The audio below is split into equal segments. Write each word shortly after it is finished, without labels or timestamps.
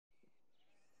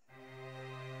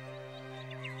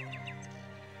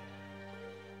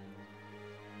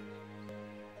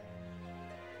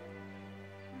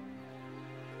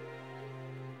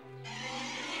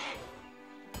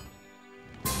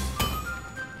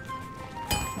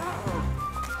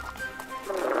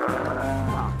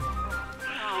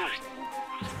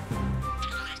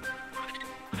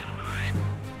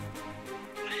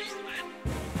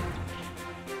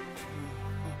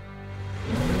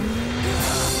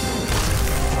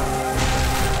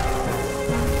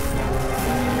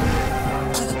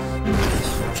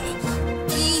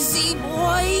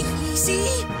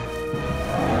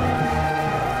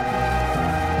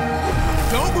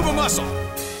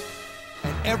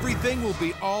Everything will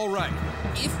be all right.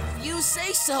 If you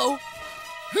say so.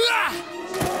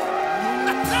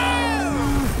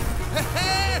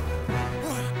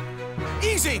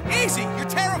 Easy, easy! You're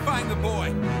terrifying the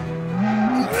boy!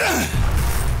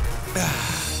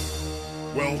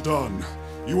 Well done.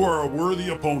 You are a worthy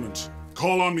opponent.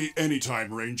 Call on me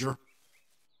anytime, Ranger.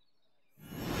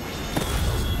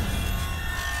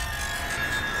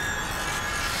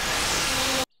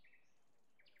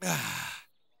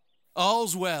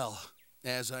 All's well,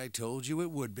 as I told you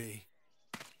it would be.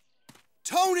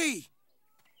 Tony!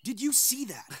 Did you see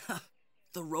that?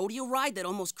 The rodeo ride that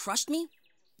almost crushed me?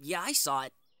 Yeah, I saw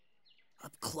it.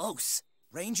 Up close.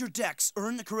 Ranger Dex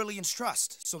earned the Carillian's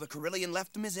trust, so the Carillion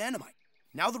left him his Animite.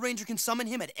 Now the Ranger can summon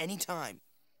him at any time.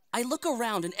 I look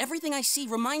around and everything I see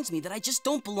reminds me that I just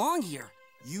don't belong here.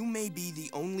 You may be the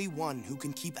only one who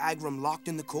can keep Agram locked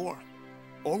in the core.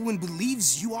 Orwin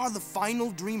believes you are the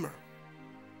final dreamer.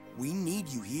 We need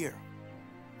you here.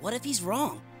 What if he's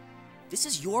wrong? This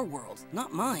is your world,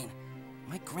 not mine.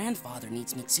 My grandfather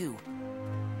needs me too.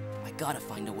 I gotta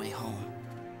find a way home.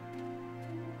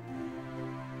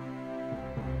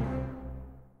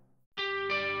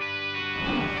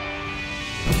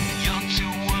 Your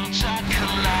two worlds are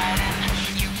colliding.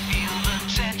 You feel the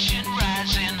tension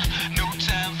rising. No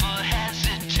time for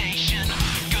hesitation.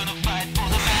 Gonna fight for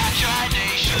the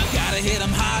Magi-Nation. Gotta hit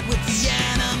 'em hard with the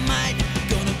Animite.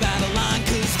 Gonna battle on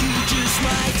 'cause you just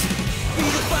might be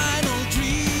the final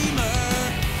dreamer.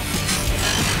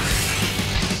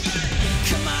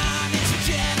 Come on, it's a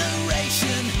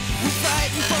generation. We're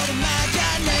fighting for the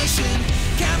Magi-Nation.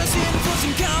 Count us in for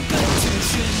some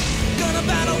competition. Gonna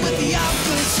battle with the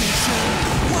opposition.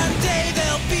 One day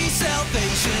there'll be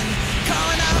salvation.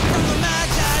 Calling out from the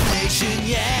Magi-Nation,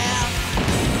 yeah.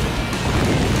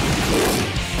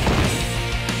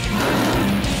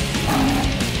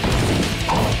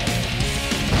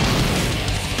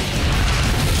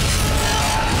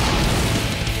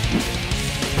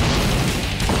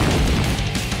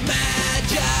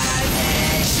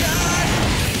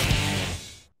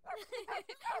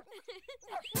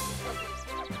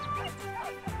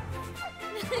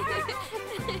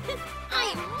 I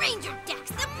am Ranger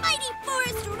Dex, the mighty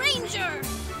Forest Ranger!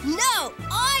 No,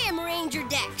 I am Ranger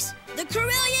Dex. The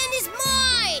Carillion is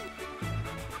mine!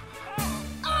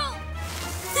 Oh!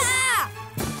 Ah!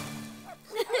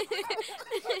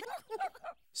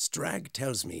 Strag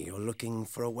tells me you're looking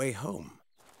for a way home.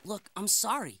 Look, I'm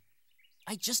sorry.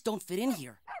 I just don't fit in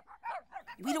here.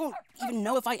 We don't even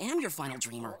know if I am your final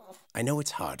dreamer. I know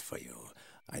it's hard for you.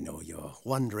 I know you're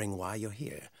wondering why you're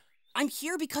here. I'm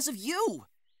here because of you.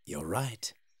 You're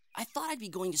right. I thought I'd be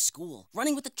going to school,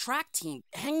 running with the track team,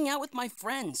 hanging out with my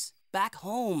friends, back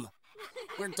home,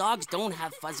 where dogs don't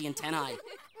have fuzzy antennae.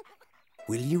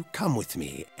 Will you come with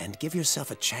me and give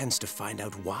yourself a chance to find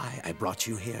out why I brought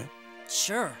you here?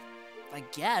 Sure. I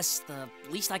guess the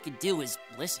least I could do is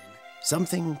listen.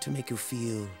 Something to make you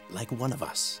feel like one of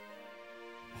us.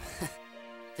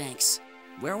 Thanks.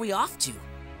 Where are we off to?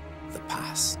 The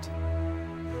past.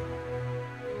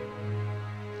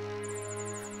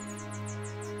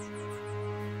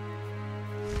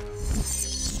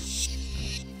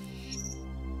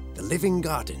 The Living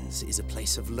Gardens is a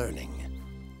place of learning.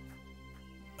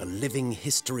 A living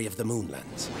history of the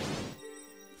Moonlands.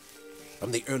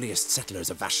 From the earliest settlers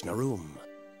of Vashnaroom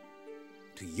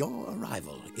to your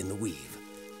arrival in the Weave.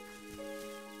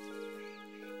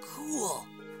 Cool.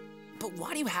 But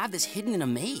why do you have this hidden in a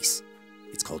maze?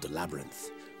 It's called a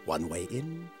labyrinth. One way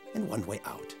in and one way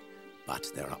out.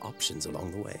 But there are options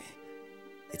along the way.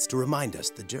 It's to remind us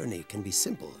the journey can be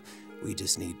simple. We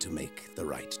just need to make the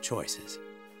right choices.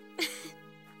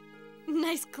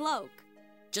 Nice cloak.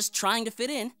 Just trying to fit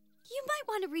in. You might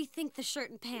want to rethink the shirt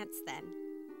and pants then.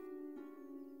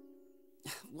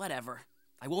 Whatever.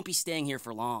 I won't be staying here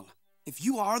for long. If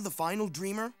you are the final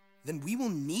dreamer, then we will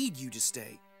need you to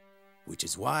stay. Which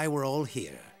is why we're all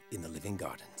here in the Living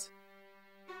Gardens.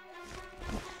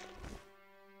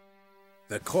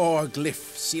 The core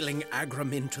glyph sealing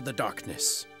Agram into the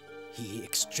darkness. He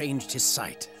exchanged his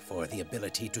sight for the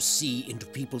ability to see into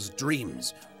people's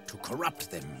dreams, to corrupt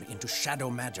them into Shadow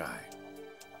Magi.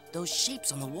 Those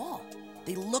shapes on the wall,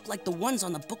 they look like the ones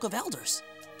on the Book of Elders.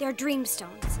 They're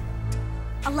Dreamstones.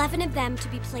 11 of them to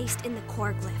be placed in the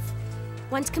core glyph.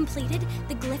 Once completed,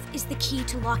 the glyph is the key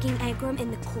to locking Agram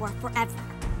in the core forever.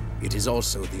 It is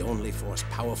also the only force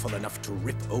powerful enough to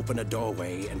rip open a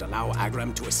doorway and allow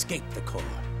Agram to escape the core.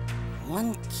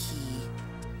 One key,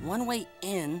 one way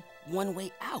in, one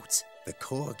way out. The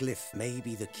core glyph may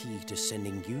be the key to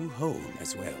sending you home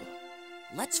as well.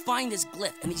 Let's find this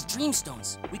glyph and these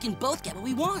Dreamstones. We can both get what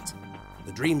we want.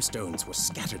 The Dreamstones were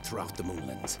scattered throughout the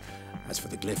Moonlands. As for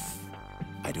the glyph,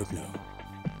 I don't know.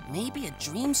 Maybe a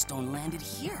Dreamstone landed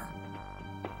here.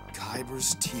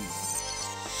 Kybar's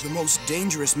Teeth. The most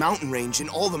dangerous mountain range in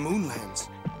all the Moonlands.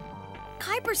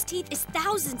 Kybar's Teeth is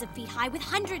thousands of feet high with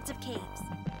hundreds of caves.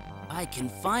 I can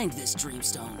find this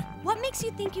Dreamstone. What makes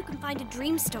you think you can find a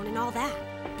Dreamstone and all that?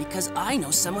 Because I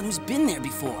know someone who's been there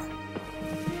before.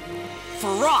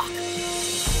 Furok!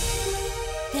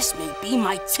 This may be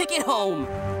my ticket home!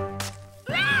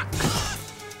 A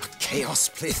chaos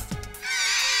plinth.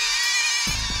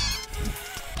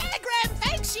 Telegram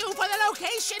thanks you for the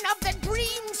location of the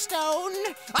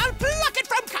Dreamstone. I'll pluck it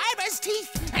from Kybar's Teeth,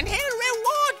 and he'll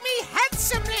reward me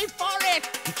handsomely for it.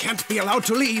 He can't be allowed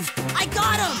to leave. I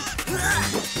got him!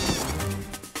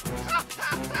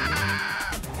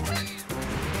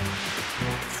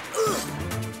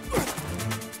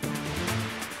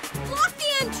 Block the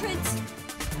entrance!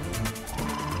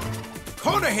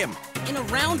 Corner him! In a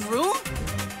round room?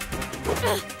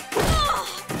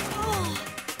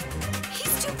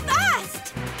 He's too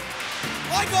fast!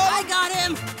 I got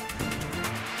him!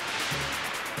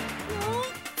 No,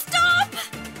 stop!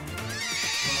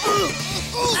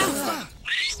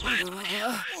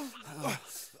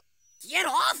 Get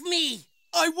off me!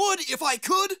 I would if I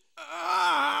could.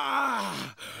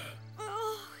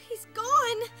 Oh, he's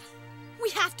gone. We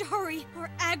have to hurry, or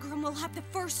Agram will have the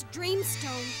first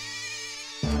Dreamstone.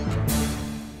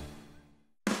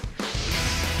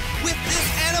 With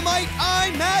this animite,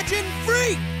 I imagine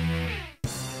free.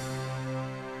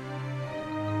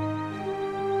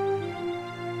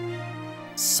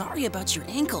 Sorry about your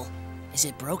ankle. Is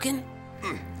it broken?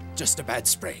 Just a bad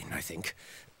sprain, I think.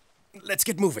 Let's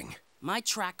get moving. My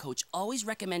track coach always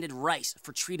recommended rice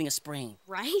for treating a sprain.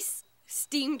 Rice?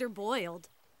 Steamed or boiled?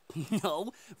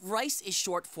 No, rice is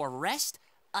short for rest,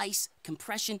 ice,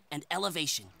 compression, and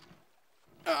elevation.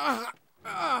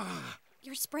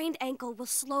 Your sprained ankle will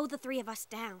slow the three of us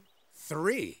down.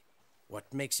 3?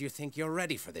 What makes you think you're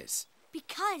ready for this?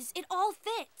 Because it all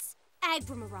fits.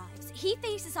 Agram arrives. He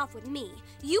faces off with me.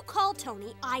 You call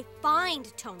Tony. I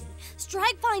find Tony.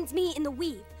 Strag finds me in the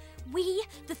weave. We,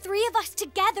 the three of us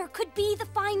together, could be the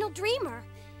final dreamer.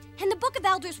 And the Book of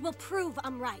Elders will prove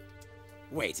I'm right.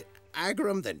 Wait,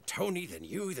 Agram, then Tony, then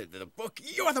you, then the book.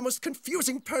 You are the most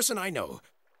confusing person I know.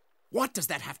 What does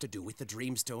that have to do with the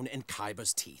Dreamstone and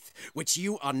Kybar's Teeth, which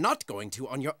you are not going to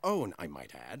on your own, I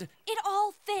might add? It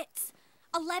all fits.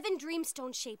 11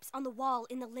 Dreamstone shapes on the wall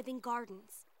in the Living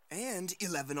Gardens. And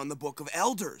 11 on the Book of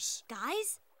Elders.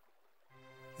 Guys?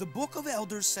 The Book of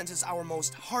Elders sends us our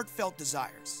most heartfelt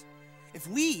desires. If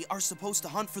we are supposed to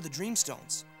hunt for the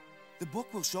Dreamstones, the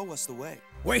book will show us the way.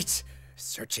 Wait!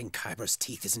 Searching Kybar's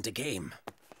Teeth isn't a game.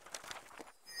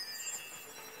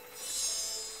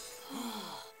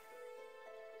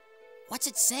 What's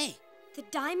it say? The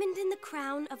diamond in the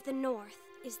crown of the north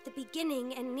is the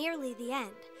beginning and nearly the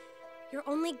end. Your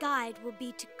only guide will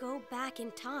be to go back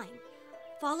in time.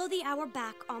 Follow the hour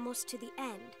back almost to the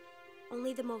end.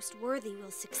 Only the most worthy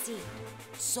will succeed.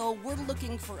 So we're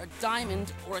looking for a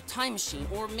diamond or a time machine,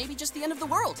 or maybe just the end of the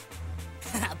world.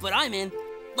 But I'm in.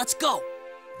 Let's go.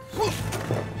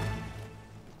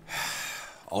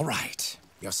 All right.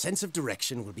 Your sense of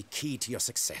direction will be key to your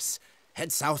success.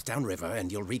 Head south downriver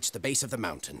and you'll reach the base of the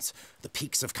mountains. The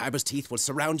peaks of Kybar's Teeth will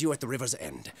surround you at the river's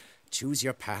end. Choose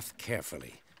your path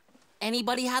carefully.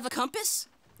 Anybody have a compass?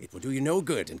 It will do you no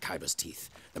good in Kybar's Teeth.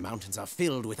 The mountains are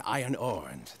filled with iron ore,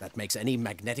 and that makes any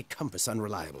magnetic compass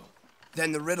unreliable.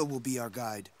 Then the riddle will be our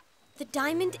guide. The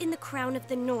diamond in the crown of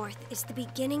the north is the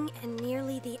beginning and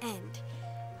nearly the end.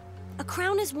 A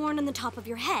crown is worn on the top of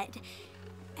your head,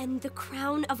 and the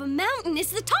crown of a mountain is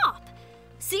the top.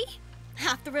 See?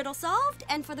 Half the riddle solved,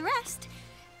 and for the rest,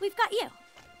 we've got you.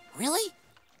 Really?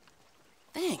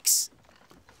 Thanks.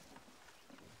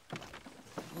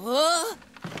 Whoa!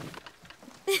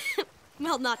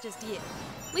 Well, not just you.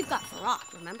 We've got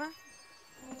Furok, remember?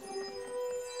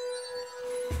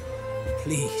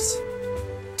 Please,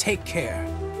 take care.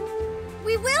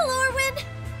 We will, Orwin!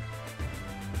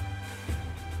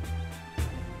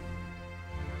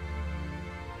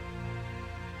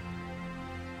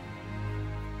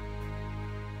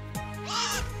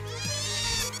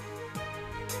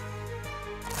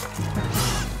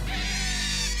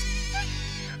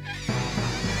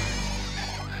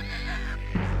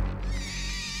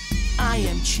 I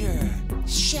am Chur,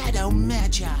 Shadow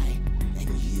Magi, and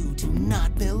you do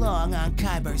not belong on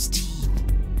Kybar's Teeth.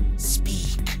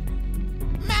 Speak.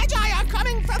 Magi are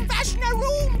coming from Vashna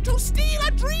Room to steal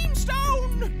a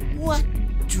Dreamstone! What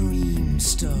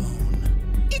Dreamstone?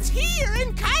 It's here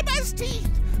in Kybar's Teeth!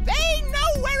 They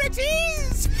know where it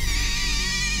is!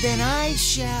 Then I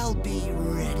shall be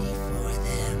ready for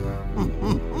them.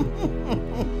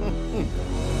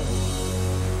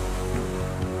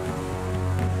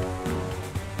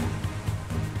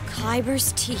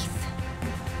 Kybar's teeth.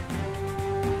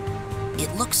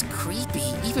 It looks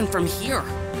creepy, even from here.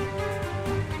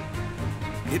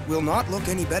 It will not look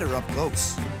any better up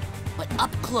close. But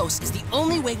up close is the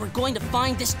only way we're going to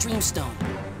find this Dreamstone.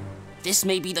 This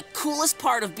may be the coolest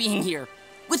part of being here.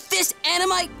 With this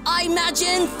animite, I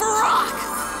imagine Furok!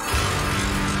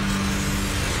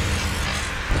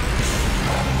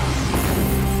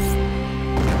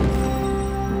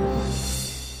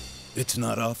 It's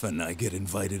not often I get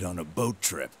invited on a boat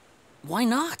trip. Why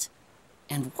not?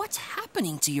 And what's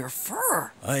happening to your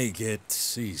fur? I get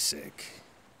seasick.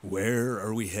 Where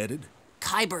are we headed?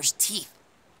 Kybar's teeth.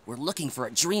 We're looking for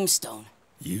a Dreamstone.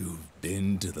 You've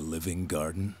been to the living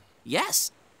garden?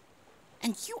 Yes.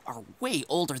 And you are way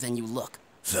older than you look.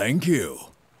 Thank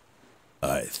you.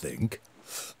 I think.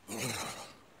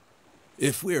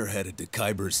 If we're headed to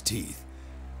Kybar's teeth,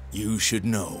 you should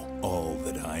know all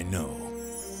that I know.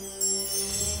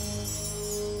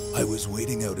 I was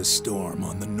waiting out a storm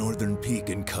on the northern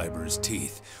peak in Kybar's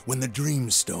teeth when the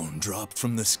Dreamstone dropped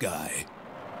from the sky.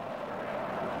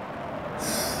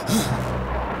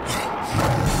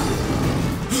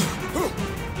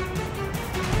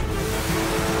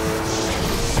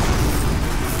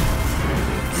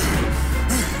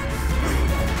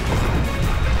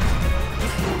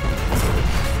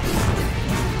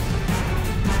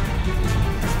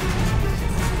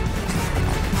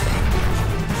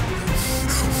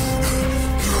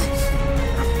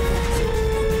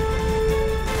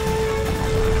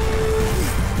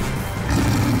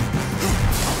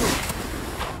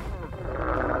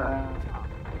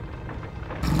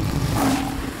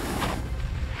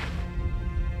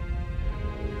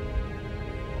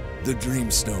 The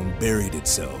Dreamstone buried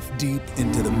itself deep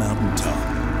into the mountaintop.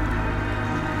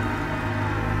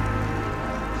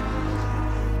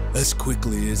 As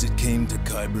quickly as it came to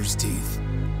Kybar's teeth,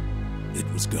 it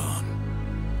was gone.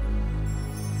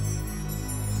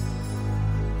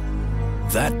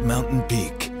 That mountain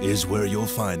peak is where you'll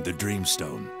find the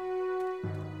Dreamstone.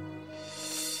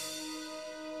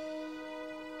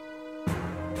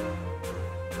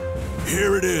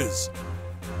 Here it is.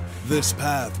 This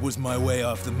path was my way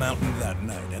off the mountain that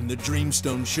night, and the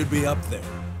Dreamstone should be up there.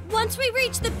 Once we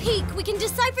reach the peak, we can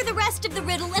decipher the rest of the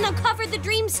riddle and uncover the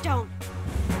Dreamstone.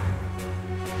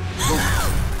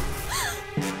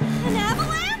 An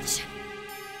avalanche?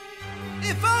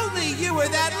 If only you were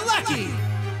that lucky!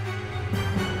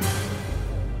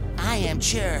 I am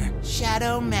Chur,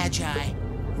 Shadow Magi.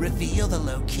 Reveal the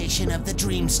location of the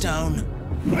Dreamstone.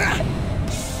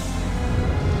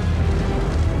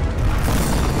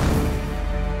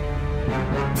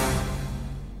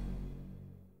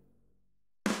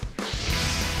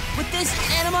 With this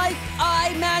animite,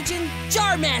 I imagine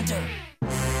Charmander.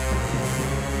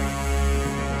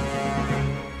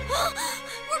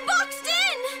 We're boxed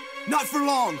in! Not for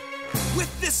long! With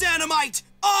this animite,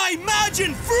 I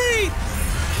imagine free!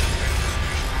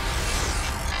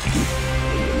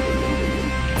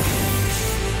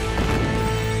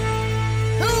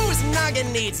 Whose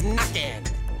noggin needs knocking?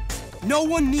 No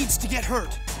one needs to get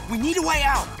hurt. We need a way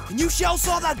out. Can you shell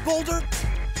saw that boulder?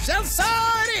 Shell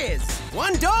saw it is!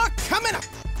 One door coming up!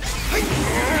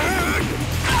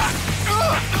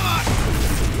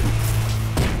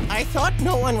 I thought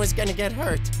no one was gonna get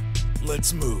hurt.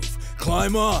 Let's move.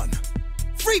 Climb on.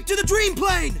 Freak to the dream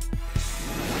plane!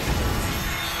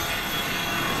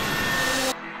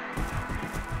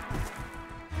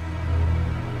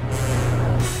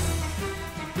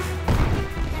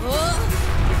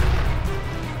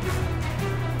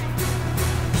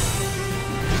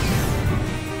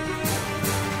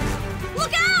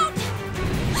 Look out!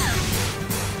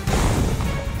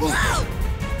 Whoa!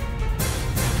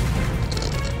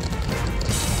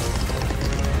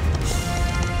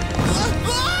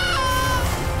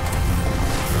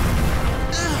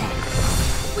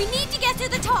 We need to get to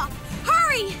the top.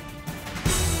 Hurry!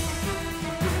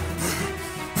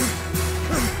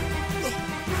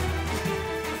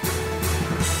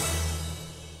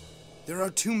 There are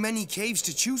too many caves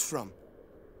to choose from.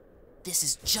 This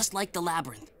is just like the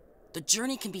labyrinth. The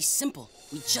journey can be simple.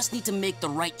 We just need to make the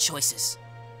right choices.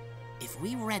 If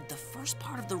we read the first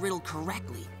part of the riddle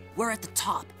correctly, we're at the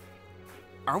top.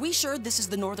 Are we sure this is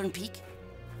the northern peak?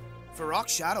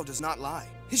 Furok's shadow does not lie.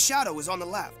 His shadow is on the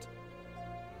left.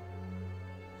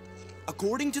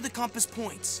 According to the compass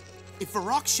points, if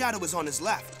Furok's shadow is on his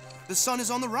left, the sun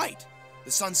is on the right.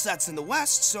 The sun sets in the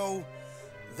west, so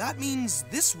that means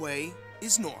this way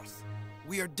is north.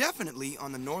 We are definitely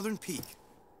on the northern peak.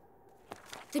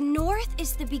 The north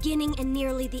is the beginning and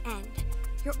nearly the end.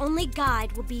 Your only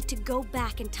guide will be to go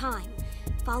back in time.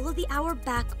 Follow the hour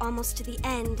back almost to the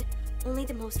end. Only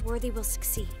the most worthy will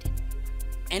succeed.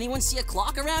 Anyone see a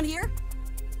clock around here?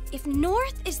 If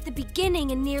north is the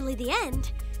beginning and nearly the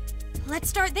end, let's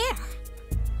start there.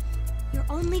 Your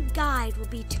only guide will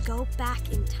be to go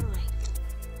back in time.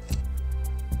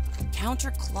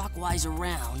 Counterclockwise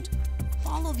around.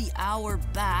 Follow the hour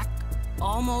back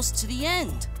almost to the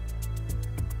end.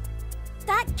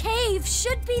 That cave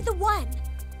should be the one.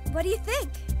 What do you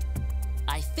think?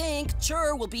 I think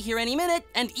Chur will be here any minute,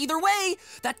 and either way,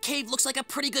 that cave looks like a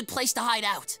pretty good place to hide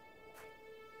out.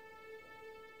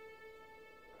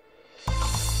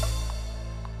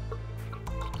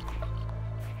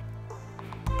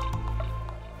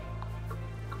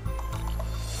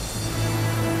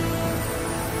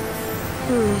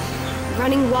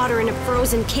 Running water in a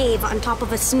frozen cave on top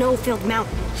of a snow-filled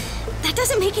mountain. That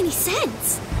doesn't make any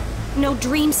sense. No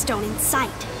Dreamstone in sight.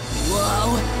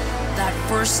 Whoa, that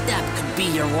first step could be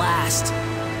your last.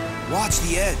 Watch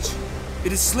the edge.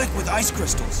 It is slick with ice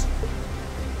crystals.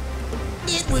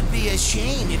 It would be a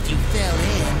shame if you fell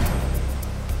in.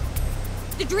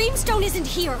 The Dreamstone isn't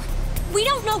here. We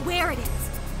don't know where it is.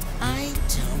 I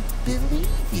don't believe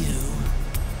you.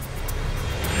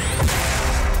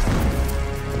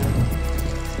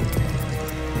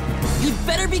 You'd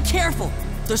better be careful.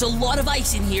 There's a lot of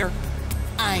ice in here.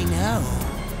 I know.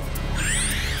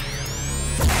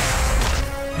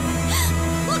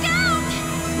 Look out!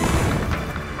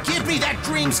 Give me that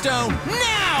Dreamstone,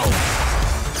 now!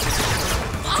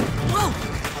 Whoa!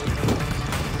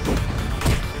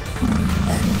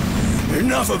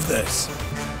 Enough of this!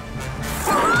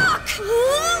 Furok!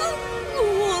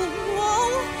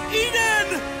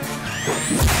 Edyn!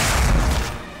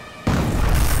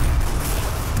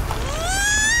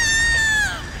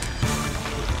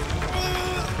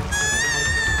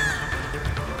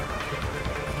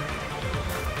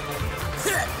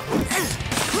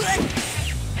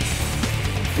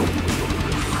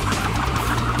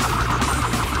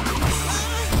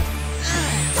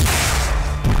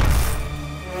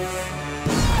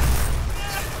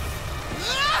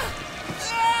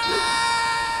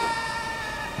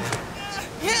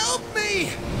 Help me!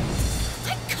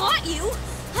 I caught you!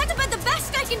 That's about the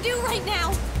best I can do right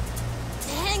now!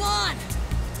 Hang on!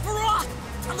 Furok,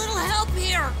 a little help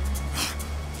here!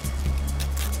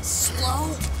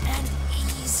 Slow and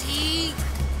easy.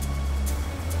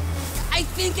 I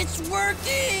think it's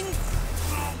working!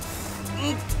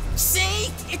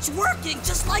 See? It's working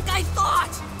just like I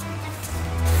thought!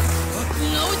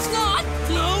 No, it's not!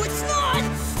 No, it's not!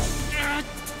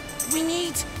 We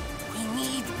need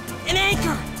an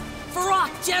anchor!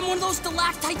 Furok, jam one of those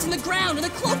stalactites in the ground and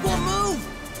the cloak won't move!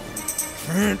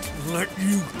 Can't let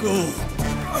you go.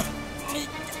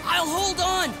 I'll hold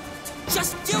on!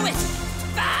 Just do it!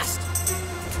 Fast!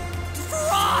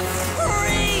 Furok,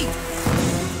 hurry!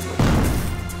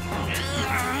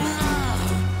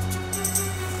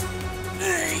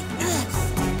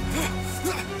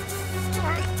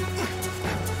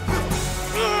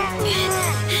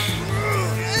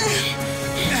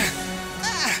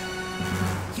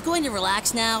 You going to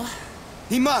relax now?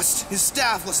 He must. His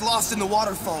staff was lost in the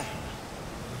waterfall.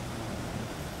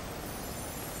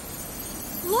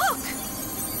 Look!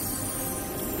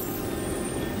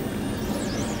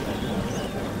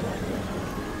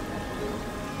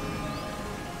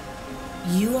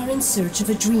 You are in search of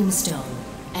a Dreamstone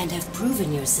and have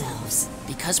proven yourselves.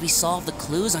 Because we solved the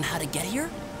clues on how to get here?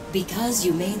 Because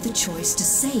you made the choice to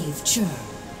save Chur.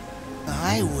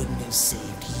 I wouldn't have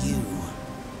saved you.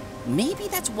 Maybe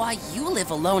that's why you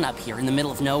live alone up here in the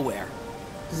middle of nowhere.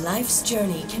 Life's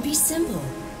journey can be simple.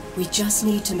 We just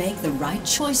need to make the right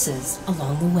choices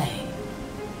along the way.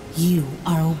 You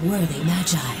are a worthy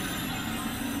Magi.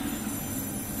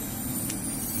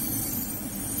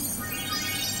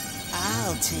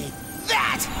 I'll take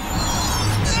that!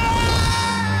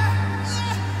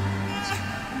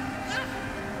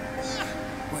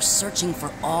 We're searching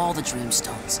for all the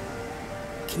Dreamstones.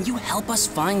 Can you help us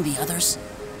find the others?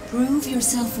 Prove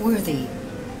yourself worthy,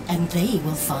 and they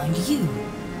will find you.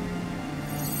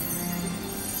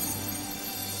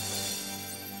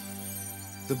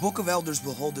 The Book of Elders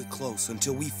will hold it close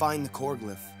until we find the core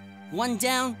glyph. 1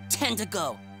 down, 10 to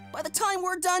go. By the time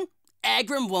we're done,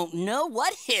 Agrum won't know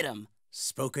what hit him.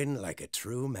 Spoken like a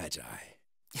true Magi.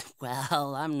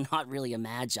 Well, I'm not really a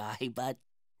Magi, but...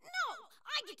 No!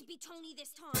 I get to be Tony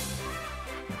this time!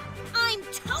 I'm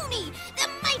Tony, the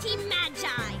mighty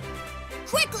Magi!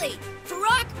 Quickly!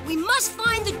 Furok, we must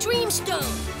find the Dreamstone!